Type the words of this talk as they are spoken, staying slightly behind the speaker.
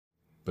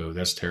Boo,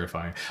 that's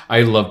terrifying.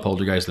 I love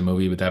Poltergeist the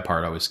movie, but that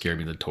part always scared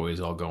me. The toys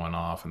all going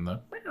off and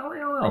the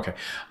okay.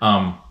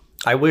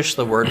 I wish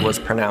the word was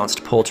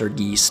pronounced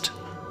poltergeist.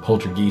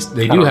 Poltergeist.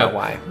 They I do don't have. know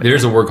why.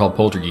 There's a word called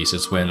poltergeist.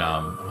 It's when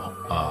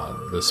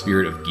the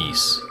spirit of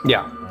geese.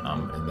 Yeah.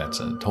 And that's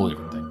a totally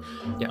different thing.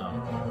 Yeah.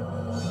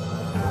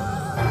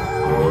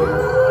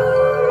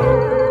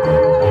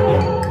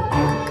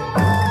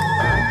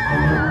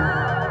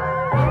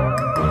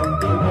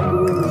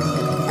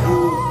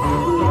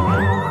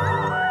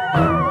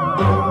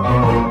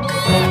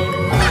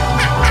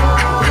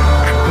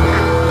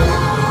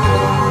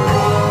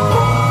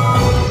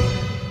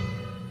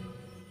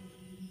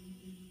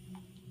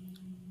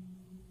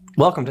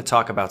 Welcome to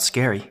Talk About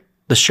Scary,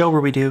 the show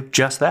where we do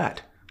just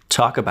that.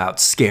 Talk about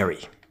scary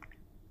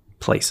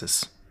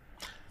places.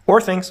 Or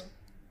things.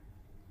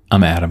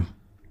 I'm Adam.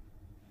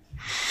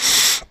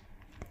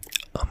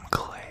 I'm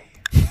Clay.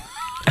 You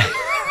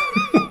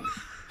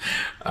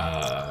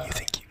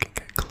think you can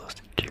get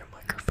closer to your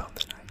microphone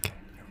than I can?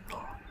 You're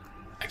wrong.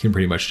 I can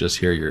pretty much just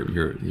hear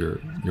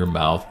your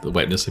mouth, the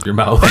wetness of your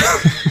mouth.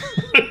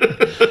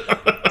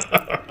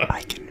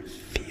 I can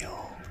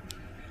feel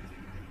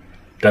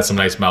That's some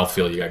nice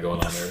mouthfeel you got going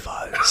on there.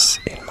 fuzz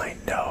in my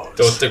nose.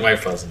 Don't stick my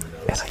fuzz in the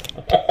And nose. I can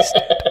taste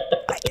it.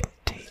 I can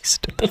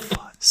taste the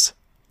fuzz.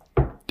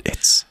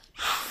 It's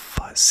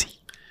fuzzy.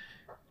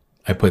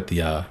 I put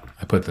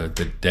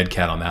the dead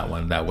cat on that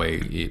one. That way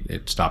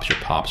it stops your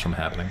pops from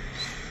happening.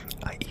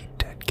 I eat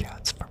dead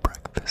cats for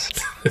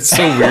breakfast. It's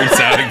so weird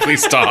sounding.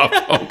 Please stop.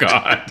 Oh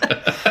God.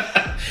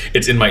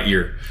 It's in my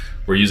ear.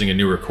 We're using a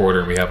new recorder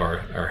and we have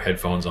our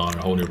headphones on,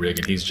 a whole new rig,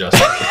 and he's just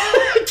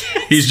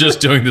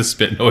doing the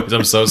spit noise.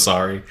 I'm so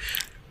sorry.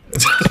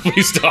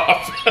 Please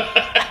stop.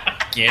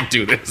 I can't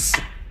do this.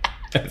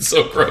 It's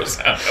so gross.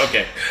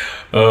 Okay.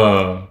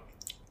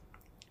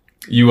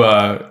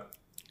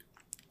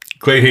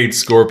 Clay hates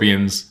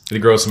scorpions. It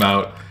grosses him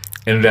out.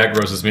 And that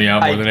grosses me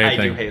out more than anything.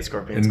 I do hate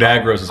scorpions. And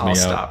that grosses me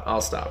out. out.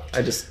 I'll stop.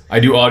 I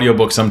do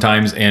audiobooks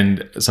sometimes,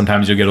 and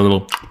sometimes you'll get a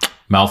little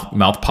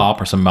mouth pop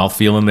or some mouth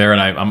feel in there,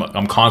 and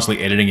I'm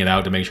constantly editing it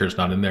out to make sure it's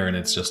not in there. And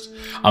it's just,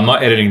 I'm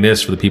not editing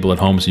this for the people at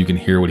home so you can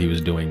hear what he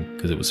was doing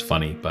because it was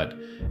funny, but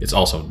it's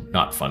also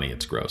not funny.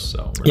 It's gross.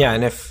 So Yeah,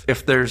 and if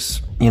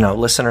there's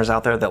listeners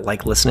out there that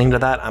like listening to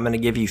that, I'm going to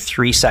give you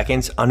 3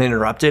 seconds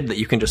uninterrupted that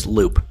you can just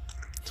loop.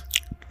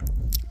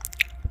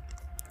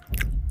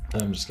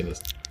 I'm just gonna.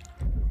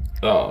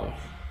 Oh,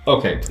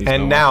 okay. Please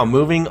And go now on.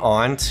 moving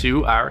on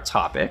to our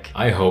topic.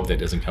 I hope that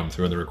doesn't come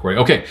through in the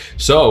recording. Okay,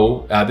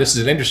 so this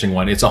is an interesting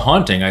one. It's a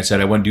haunting. I said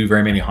I wouldn't do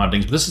very many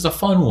hauntings, but this is a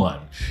fun one,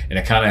 and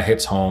it kind of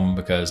hits home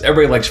because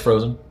everybody likes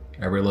Frozen.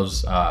 Everybody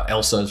loves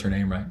Elsa is her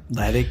name, right?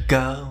 Let it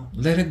go.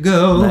 Let it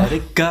go. Let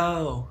it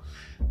go.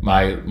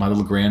 My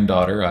little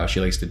granddaughter, she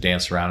likes to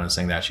dance around and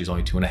sing that. She's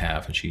only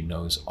 2.5, and she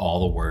knows all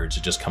the words.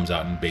 It just comes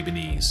out in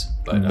baby-nese.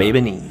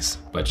 Baby-nese.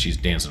 But she's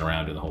dancing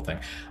around doing the whole thing.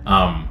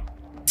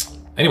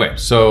 Anyway,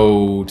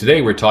 so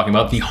today we're talking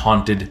about the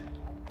haunted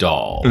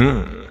doll.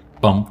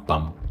 Bum,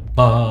 bum,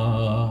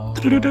 bum.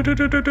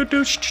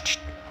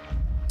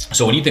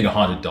 So when you think of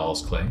haunted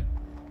dolls, Clay,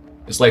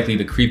 it's likely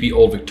the creepy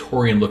old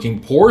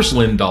Victorian-looking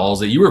porcelain dolls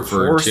that you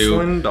referred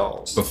Porcelain to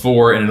dolls.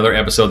 before in another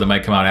episode that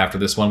might come out after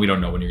this one. We don't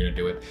know when you're going to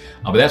do it,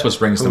 but that's what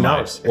springs to Who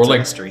mind. knows? Or It's a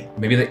like mystery.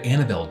 maybe the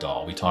Annabelle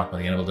doll. We talked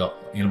about the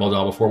Annabelle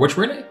doll before, which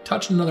we're going to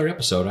touch in another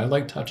episode. I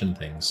like touching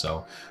things,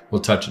 so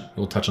we'll touch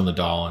on the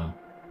doll and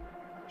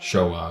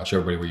show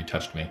everybody where you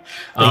touched me.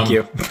 Thank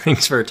you.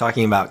 Thanks for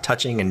talking about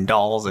touching and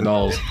dolls and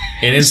Dolls.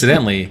 And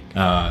incidentally,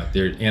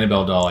 their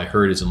Annabelle doll I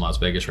heard is in Las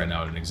Vegas right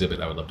now at an exhibit.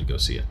 I would love to go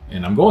see it.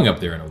 And I'm going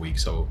up there in a week,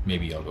 so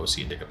maybe I'll go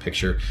see it, take a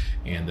picture,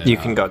 and then you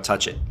can go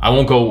touch it. I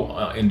won't go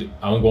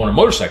I won't go on a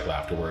motorcycle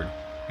afterward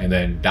and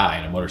then die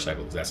in a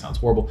motorcycle because that sounds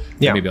horrible.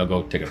 Yeah. Maybe I'll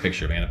go take a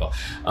picture of Annabelle.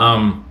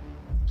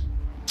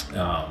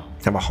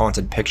 Have a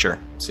haunted picture.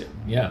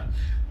 Yeah.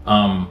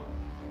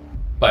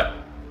 But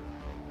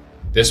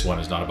this one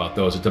is not about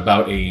those. It's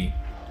about a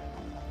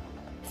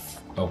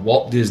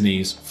Walt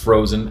Disney's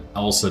Frozen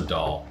Elsa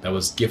doll that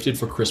was gifted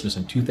for Christmas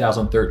in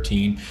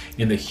 2013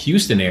 in the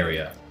Houston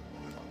area.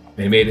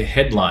 They made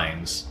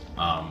headlines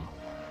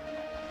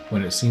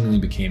when it seemingly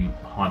became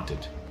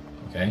haunted.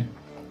 Okay?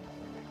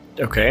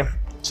 Okay.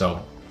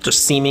 So,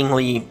 Just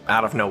seemingly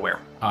out of nowhere.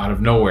 out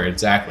of nowhere,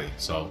 exactly.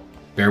 So,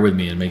 bear with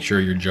me and make sure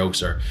you're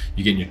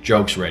getting your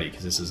jokes ready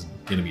because this is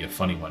going to be a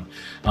funny one.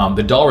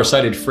 The doll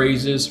recited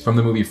phrases from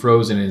the movie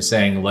Frozen and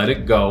saying, "Let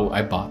it go."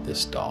 I bought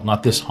this doll,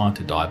 not this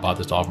haunted doll. I bought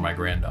this doll for my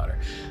granddaughter.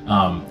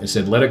 It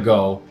said, "Let it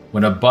go."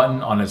 When a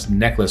button on its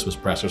necklace was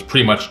pressed, it was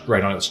pretty much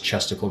right on its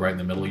chesticle, right in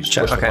the middle. You just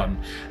push the button.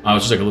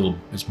 It's just like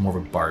it's more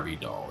of a Barbie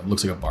doll. It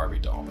looks like a Barbie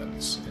doll, but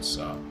it's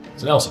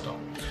an Elsa doll.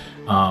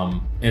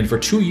 And for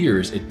 2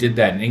 years, it did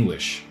that in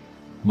English.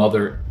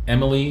 Mother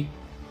Emily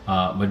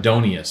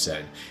Madonia said.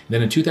 And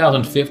then in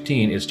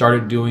 2015, it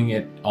started doing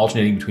it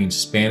alternating between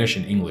Spanish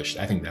and English.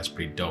 I think that's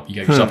pretty dope. You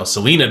got yourself a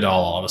Selena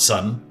doll all of a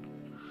sudden,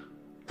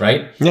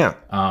 right? Yeah.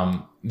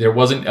 There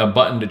wasn't a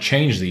button to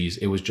change these.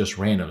 It was just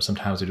random.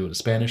 Sometimes they do it in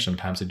Spanish.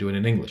 Sometimes they do it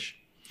in English.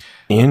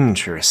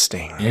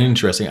 Interesting.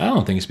 Interesting. I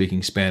don't think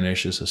speaking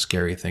Spanish is a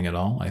scary thing at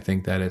all. I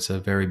think that it's a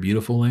very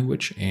beautiful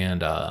language,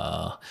 and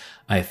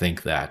I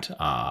think that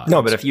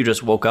No, but if you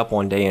just woke up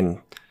one day and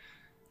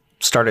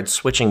started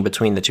switching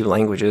between the two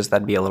languages,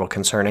 that'd be a little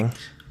concerning.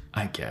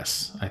 I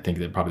guess. I think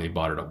that probably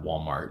bought it at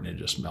Walmart and it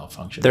just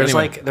malfunctioned. There's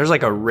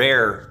like a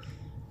rare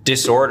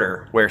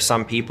disorder where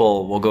some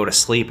people will go to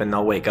sleep and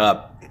they'll wake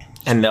up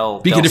and they'll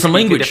speak a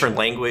different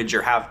language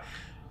or have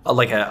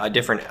a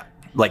different,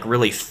 like,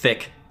 really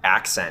thick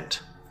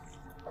accent.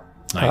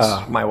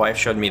 Nice. My wife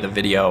showed me the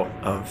video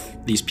of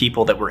these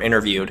people that were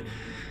interviewed,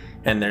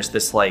 and there's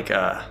this like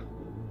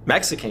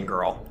Mexican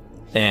girl,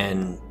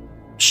 and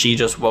she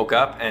just woke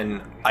up,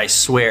 and I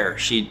swear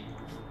she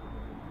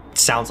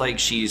sounds like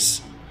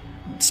she's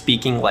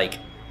speaking like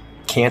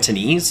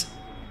Cantonese,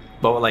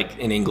 but like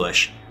in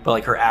English. But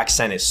like her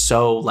accent is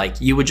so, like,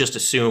 you would just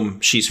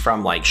assume she's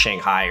from like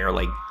Shanghai or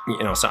like,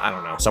 so I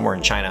don't know, somewhere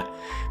in China.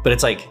 But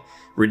it's like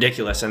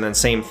ridiculous. And then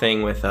same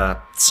thing with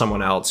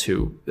someone else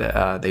who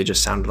they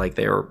just sounded like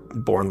they were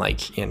born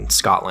like in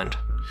Scotland.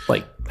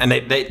 Like, and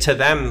they to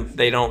them,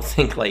 they don't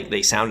think like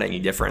they sound any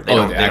different. They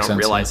don't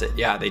realize it.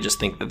 Yeah, they just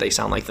think that they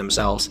sound like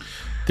themselves.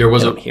 There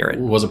was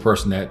a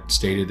person that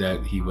stated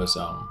that he was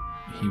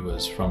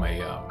from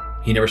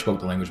he never spoke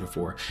the language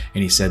before,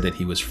 and he said that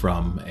he was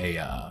from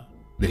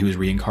that he was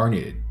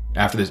reincarnated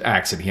after this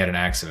accident. He had an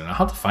accident. I'll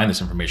have to find this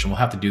information. We'll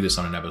have to do this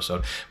on an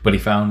episode. But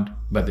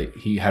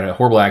he had a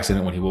horrible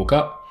accident when he woke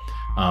up.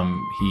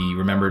 He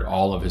remembered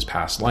all of his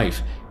past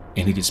life,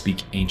 and he could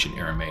speak ancient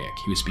Aramaic.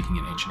 He was speaking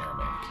in ancient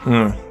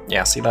Aramaic.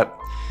 Yeah, see,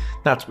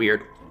 that's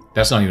weird.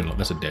 That's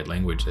a dead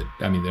language. They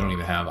don't even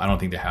have. I don't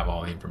think they have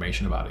all the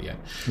information about it yet.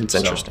 It's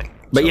interesting.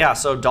 But yeah,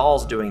 so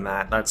Dahl's doing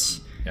that.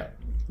 That's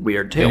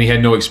weird too. And he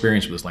had no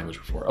experience with this language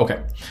before.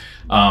 Okay.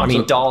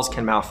 Dolls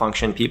can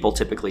malfunction. People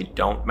typically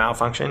don't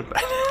malfunction.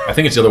 I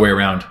think it's the other way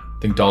around. I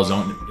think dolls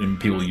don't, and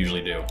people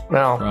usually do.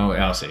 Well,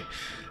 I'll see.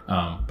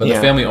 But the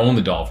family owned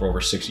the doll for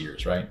over 6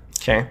 years, right?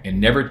 Okay.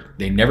 And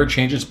they never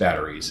changed its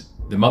batteries.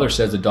 The mother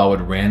says the doll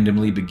would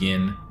randomly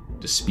begin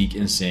to speak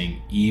and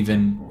sing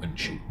even when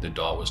the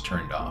doll was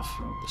turned off.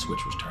 The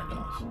switch was turned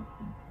off.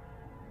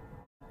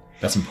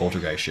 That's some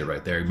poltergeist shit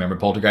right there. Remember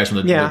poltergeist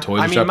from the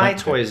toys? My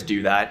toys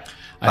do that.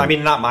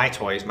 Not my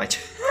toys, my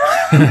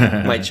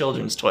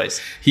children's toys.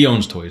 He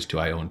owns toys too.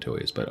 I own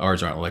toys, but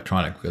ours aren't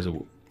electronic because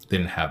they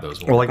didn't have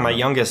those. Or like my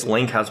youngest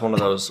Link has one of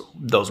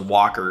those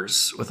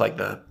walkers with like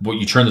the. Well,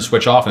 you turn the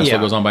switch off and it still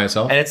goes on by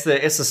itself. And it's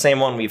the same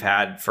one we've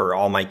had for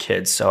all my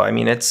kids. So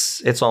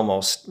it's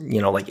almost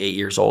like 8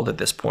 years old at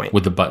this point.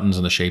 With the buttons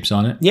and the shapes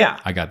on it.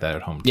 Yeah, I got that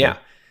at home too. Yeah,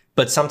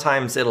 but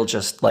sometimes it'll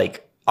just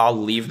like. I'll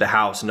leave the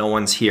house, no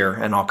one's here,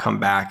 and I'll come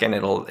back and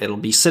it'll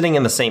be sitting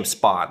in the same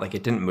spot. Like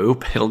it didn't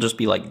move. It'll just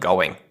be like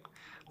going.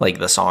 Like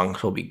the song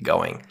will be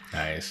going.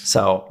 Nice.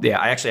 So yeah,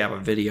 I actually have a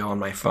video on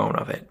my phone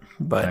of it.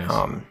 But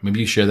nice. Maybe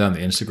you share that on the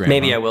Instagram.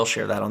 Maybe I will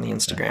share that on the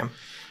Instagram. Yeah.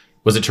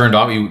 Was it turned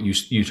off?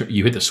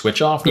 You hit the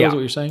switch off? Yeah. Is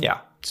what you're saying? Yeah.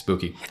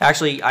 Spooky.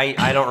 Actually,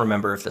 I don't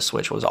remember if the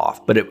switch was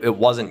off, but it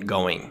wasn't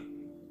going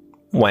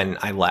when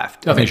I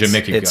left. I think you should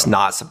make it it's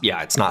go.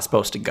 It's not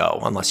supposed to go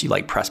unless you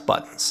like press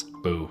buttons.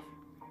 Boo.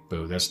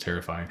 That's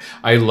terrifying.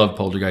 I love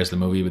Poltergeist the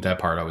movie, but that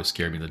part always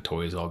scared me. The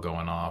toys all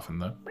going off and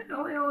the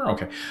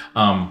okay.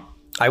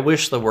 I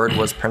wish the word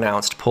was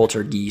pronounced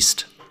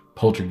poltergeist.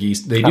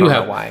 Poltergeist. I don't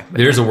know why.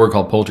 There's a word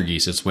called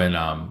poltergeist. It's when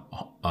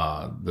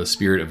the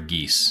spirit of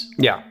geese.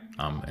 Yeah.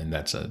 And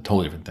that's a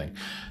totally different thing.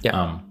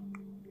 Yeah.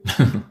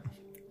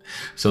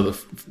 So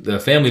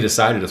the family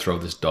decided to throw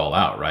this doll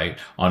out, right,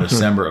 on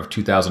December of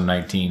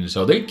 2019.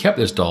 So they kept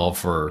this doll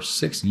for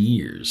 6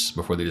 years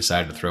before they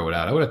decided to throw it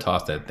out. I would have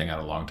tossed that thing out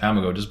a long time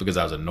ago just because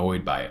I was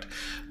annoyed by it.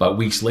 But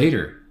weeks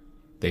later,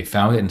 they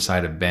found it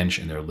inside a bench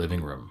in their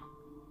living room.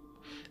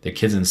 The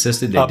kids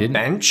insisted they didn't.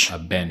 Bench? A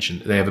bench.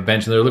 And they have a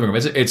bench in their living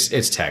room.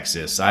 It's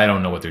Texas. I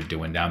don't know what they're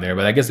doing down there,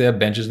 but I guess they have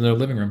benches in their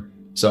living room.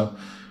 So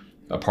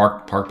a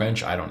park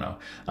bench. I don't know.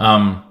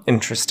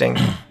 Interesting.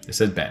 It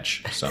says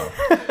bench. So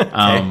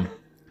okay.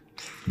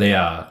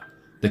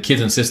 The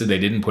kids insisted they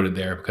didn't put it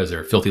there because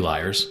they're filthy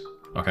liars.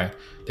 Okay,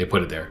 they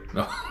put it there.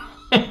 No.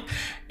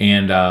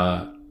 And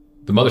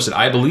the mother said,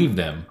 "I believe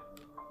them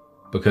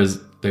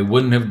because they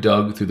wouldn't have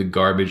dug through the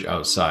garbage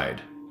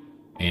outside."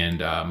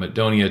 And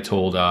Madonia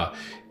told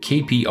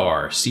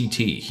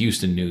KPR-CT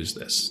Houston News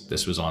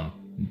this was on.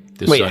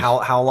 Wait,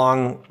 how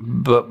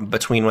long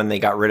between when they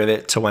got rid of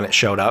it to when it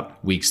showed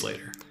up? Weeks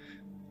later.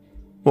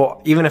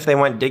 Well, even if they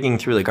went digging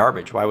through the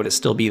garbage, why would it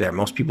still be there?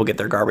 Most people get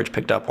their garbage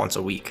picked up once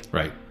a week.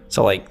 Right.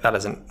 So, like, that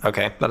doesn't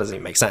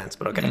even make sense,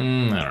 but okay. I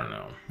don't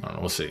know.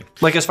 We'll see.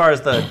 Like, as far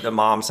as the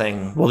mom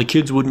saying, well, the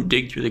kids wouldn't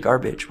dig through the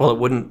garbage. Well, it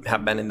wouldn't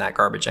have been in that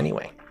garbage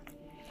anyway.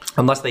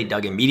 Unless they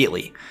dug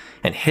immediately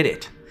and hid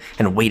it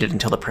and waited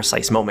until the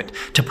precise moment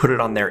to put it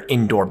on their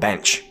indoor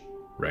bench.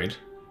 Right.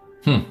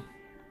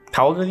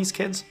 How old are these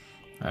kids?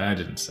 I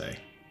didn't say.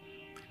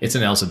 It's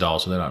an Elsa doll,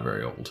 so they're not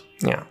very old.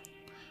 Yeah.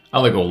 I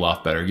like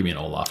Olaf better. Give me an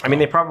Olaf doll. I mean,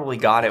 they probably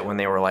got it when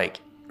they were,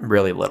 like,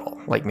 really little.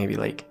 Like, maybe,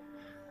 like,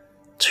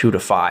 2 to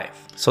 5.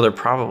 So they're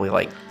probably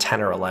like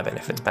 10 or 11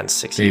 if it's been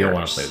 6 So years. you don't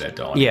want to play that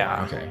doll.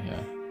 Yeah. Okay.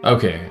 Yeah.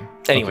 Okay.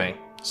 Anyway. Okay.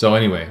 So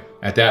anyway,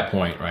 at that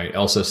point, right,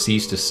 Elsa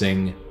ceased to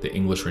sing the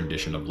English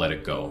rendition of "Let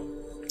It Go,"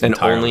 And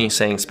entirely. only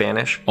saying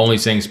Spanish? Only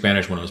sang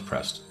Spanish when it was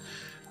pressed.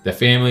 The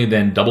family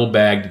then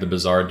double-bagged the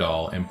bizarre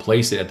doll and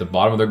placed it at the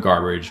bottom of their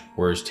garbage,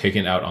 where it was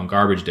taken out on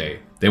garbage day.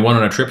 They went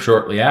on a trip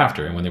shortly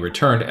after, and when they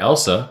returned,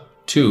 Elsa,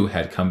 too,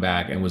 had come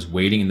back and was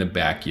waiting in the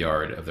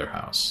backyard of their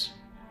house.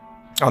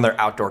 On their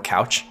outdoor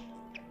couch?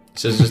 It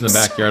says it's in the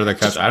backyard of their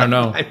couch. I don't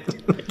know. I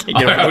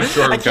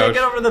can't get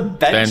over the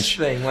bench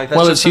thing. Like, that's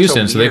well, just it's such a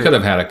Houston, so they weird- could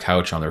have had a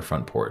couch on their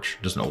front porch.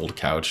 Just an old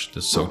couch,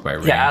 just soaked by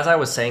rain. Yeah, as I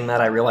was saying that,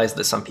 I realized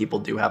that some people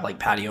do have like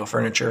patio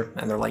furniture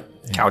and they're like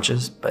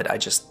couches, but I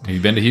just... Have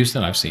you been to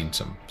Houston? I've seen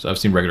some. So I've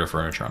seen regular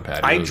furniture on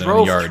patios I and in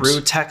drove yards.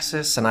 through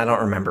Texas and I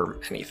don't remember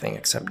anything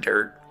except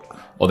dirt.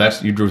 Well,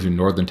 you drove through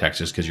northern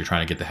Texas because you're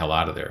trying to get the hell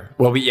out of there.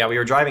 Well, we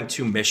were driving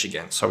to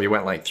Michigan, so we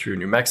went like through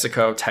New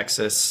Mexico,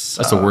 Texas.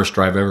 That's the worst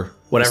drive ever.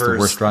 Whatever. That's the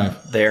worst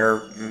drive. There.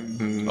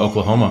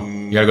 Oklahoma.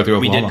 You got to go through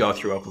We Oklahoma. did go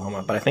through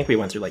Oklahoma, but I think we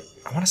went through like,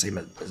 I want to say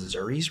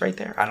Missouri's right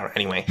there. I don't know.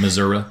 Anyway,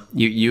 Missouri.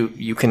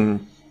 you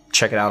can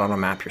check it out on a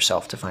map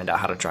yourself to find out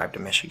how to drive to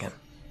Michigan.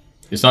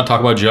 It's not talk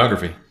about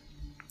geography.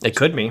 It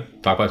could be.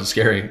 Talk about the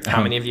scary.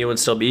 How many of you would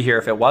still be here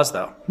if it was,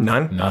 though?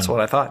 None? That's what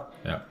I thought.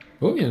 Yeah.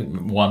 Well, yeah,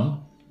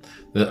 one.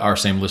 Our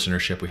same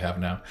listenership we have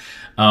now.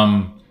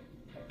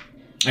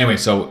 Anyway,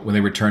 so when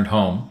they returned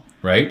home,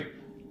 right,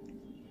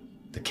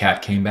 the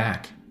cat came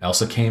back.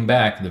 Elsa came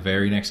back the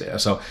very next day.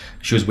 So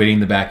she was waiting in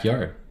the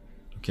backyard.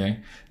 Okay.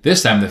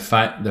 This time, the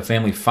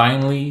family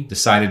finally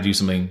decided to do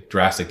something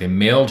drastic. They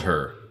mailed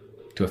her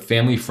to a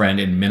family friend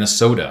in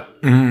Minnesota.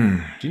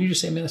 Didn't you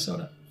just say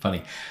Minnesota?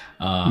 Funny.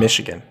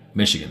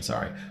 Michigan,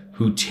 sorry.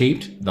 Who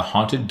taped the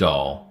haunted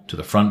doll to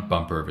the front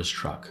bumper of his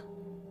truck.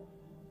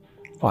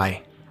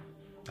 Why?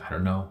 I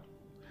don't know.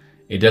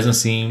 It doesn't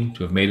seem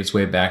to have made its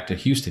way back to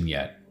Houston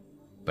yet.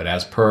 But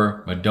as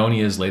per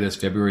Madonia's latest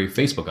February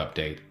Facebook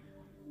update,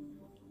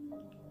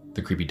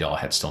 the creepy doll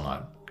had still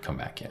not come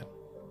back yet.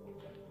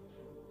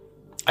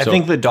 I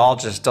think the doll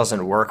just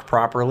doesn't work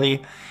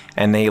properly,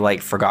 and they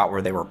like forgot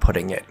where they were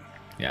putting it.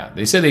 Yeah,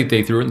 they said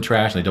they threw it in the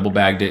trash, and they double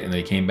bagged it, and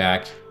they came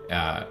back,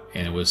 and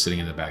it was sitting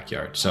in the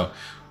backyard. So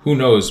who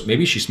knows?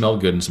 Maybe she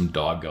smelled good, and some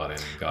dog got in.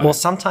 And got Well, it,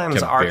 sometimes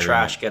kept our burying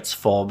trash it. gets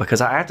full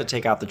because I have to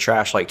take out the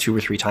trash like 2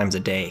 or 3 times a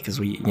day because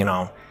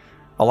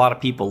a lot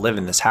of people live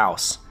in this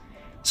house.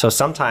 So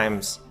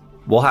sometimes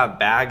we'll have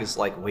bags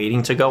like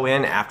waiting to go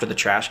in after the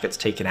trash gets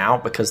taken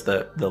out because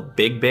the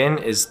big bin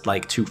is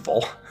like too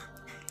full.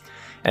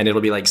 And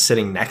it'll be like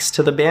sitting next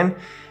to the bin.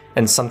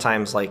 And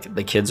sometimes like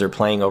the kids are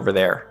playing over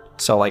there.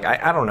 So like,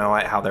 I don't know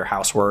how their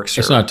house works.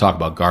 It's not talk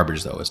about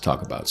garbage though. It's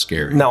talk about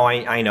scary. No,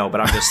 I know,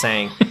 but I'm just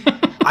saying,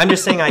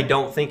 I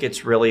don't think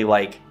it's really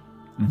like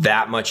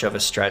that much of a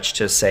stretch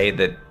to say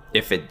that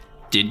if it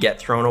did get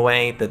thrown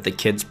away, that the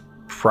kids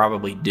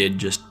probably did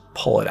just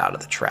pull it out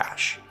of the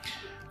trash.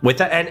 With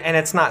that, and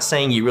it's not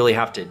saying you really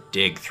have to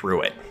dig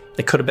through it.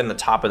 It could have been the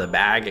top of the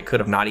bag. It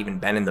could have not even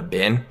been in the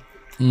bin.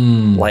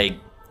 Like,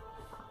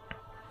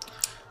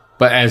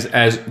 But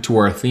as to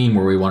our theme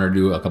where we want to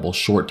do a couple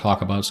short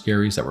talk about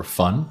scaries that were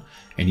fun,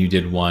 and you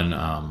did one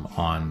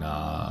on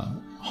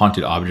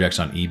haunted objects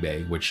on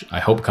eBay, which I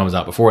hope comes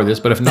out before this,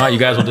 but if not, you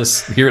guys will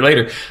just hear it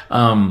later.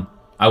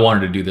 I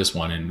wanted to do this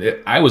one, and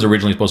I was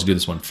originally supposed to do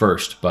this one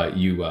first, but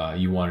you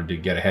wanted to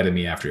get ahead of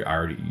me after I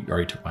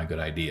already took my good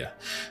idea.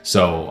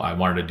 So I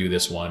wanted to do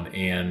this one,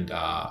 and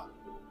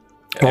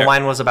well,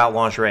 mine was about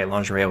lingerie.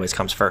 Lingerie always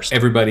comes first.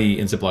 everybody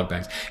in Ziploc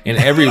bags, and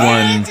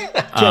everyone.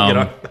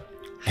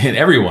 And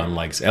everyone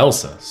likes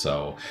Elsa,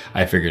 so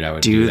I figured I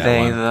would do that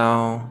they one.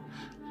 though?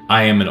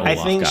 I am an Olaf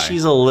I think guy.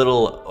 she's a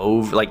little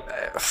over.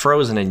 Like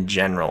Frozen in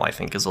general, I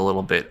think is a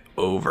little bit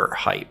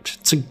overhyped.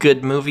 It's a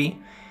good movie,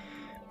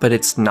 but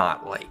it's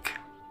not like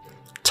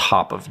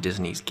top of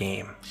Disney's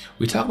game.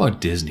 We talk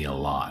about Disney a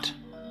lot.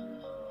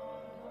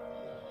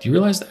 Do you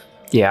realize that?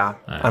 Yeah,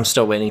 I'm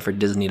still waiting for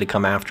Disney to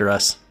come after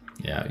us.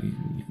 Yeah, you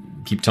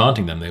keep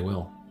taunting them, they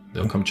will.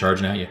 They'll come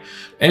charging at you.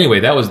 Anyway,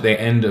 that was the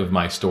end of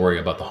my story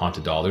about the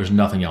haunted doll. There's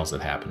nothing else that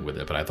happened with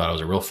it, but I thought it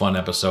was a real fun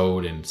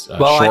episode and a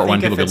short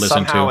one people could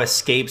listen if it somehow to.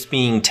 escapes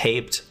being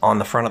taped on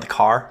the front of the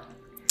car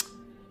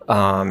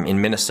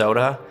in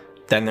Minnesota,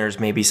 then there's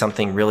maybe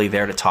something really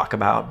there to talk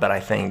about. But I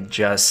think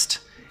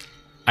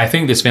I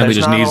think this family there's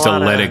just not needs a to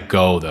lot let of- it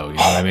go, though. You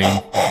know what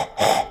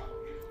I mean?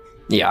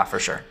 yeah, for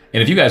sure.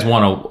 And if you guys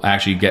want to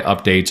actually get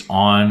updates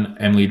on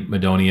Emily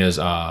Madonia's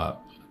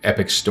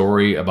epic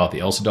story about the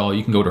Elsa doll,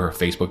 you can go to her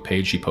Facebook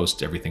page. She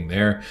posts everything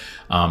there.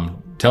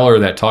 Tell her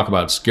that Talk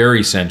About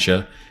Scary sent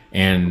you,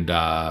 and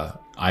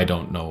I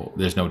don't know.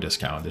 There's no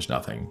discount. There's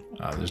nothing.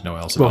 There's no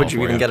Elsa doll. What would you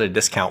for even get a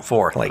discount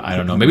for? Like, I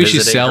don't know. Maybe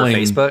she's visiting her selling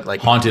Facebook.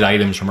 Like, haunted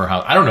items from her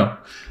house. I don't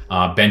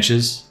know.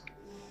 Benches.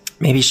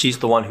 maybe she's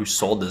the one who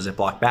sold the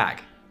Ziploc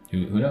bag.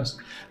 Who knows?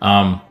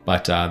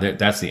 But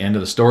that's the end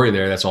of the story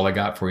there. That's all I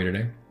got for you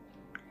today.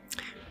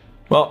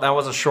 Well, that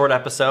was a short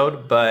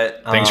episode,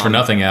 but Thanks for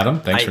nothing, Adam.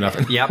 Thanks for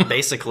nothing. Yeah,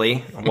 basically,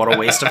 what a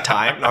waste of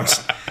time. No, I'm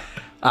just-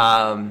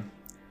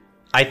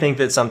 I think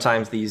that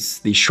sometimes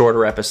these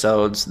shorter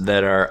episodes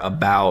that are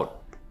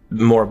about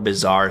more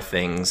bizarre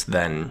things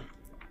than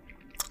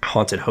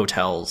haunted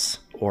hotels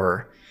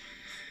or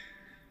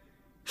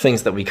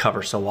things that we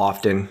cover so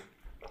often,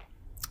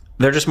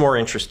 they're just more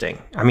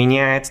interesting. I mean,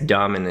 yeah, it's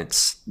dumb and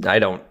I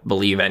don't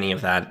believe any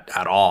of that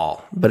at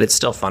all, but it's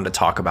still fun to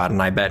talk about.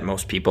 And I bet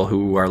most people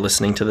who are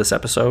listening to this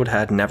episode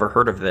had never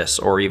heard of this,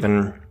 or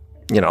even,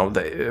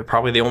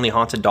 probably the only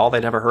haunted doll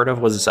they'd ever heard of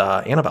was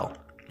Annabelle.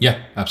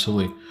 Yeah,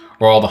 absolutely.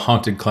 Or all the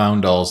haunted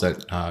clown dolls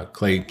that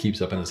Clay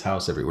keeps up in his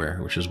house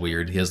everywhere, which is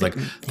weird. He has like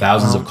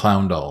thousands of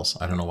clown dolls.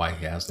 I don't know why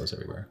he has those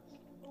everywhere.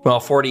 Well,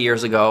 40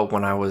 years ago,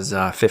 when I was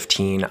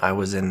 15, I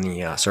was in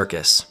the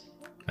circus.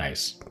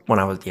 Nice.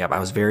 I'm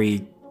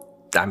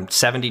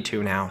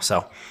 72 now,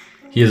 so.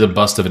 He has a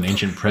bust of an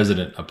ancient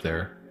president up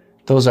there.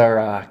 Those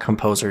are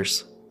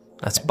composers.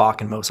 That's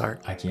Bach and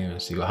Mozart. I can't even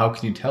see. How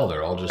can you tell?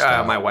 They're all just...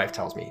 my wife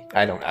tells me.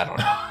 I don't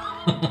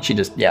know. She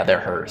just, they're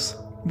hers.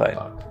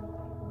 But,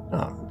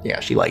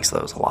 she likes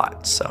those a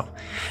lot. So,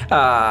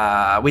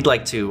 we'd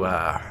like to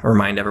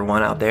remind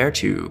everyone out there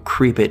to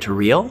creep it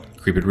real.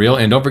 Creep it real.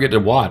 And don't forget to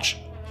watch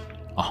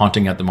A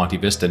Haunting at the Monte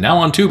Vista, now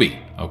on Tubi.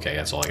 Okay,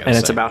 that's all I got to say. And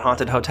it's about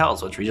haunted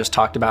hotels, which we just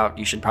talked about.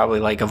 You should probably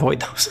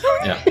avoid those.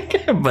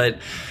 Yeah. But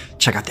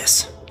check out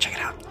this. Check it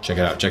out. Check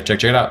it out. Check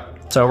it out.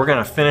 So we're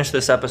going to finish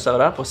this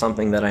episode up with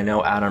something that I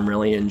know Adam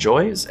really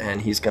enjoys,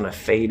 and he's going to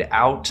fade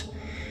out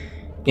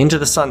into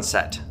the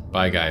sunset.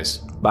 Bye, guys.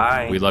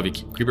 Bye. We love you.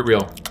 Keep it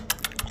real.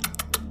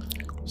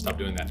 Stop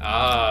doing that.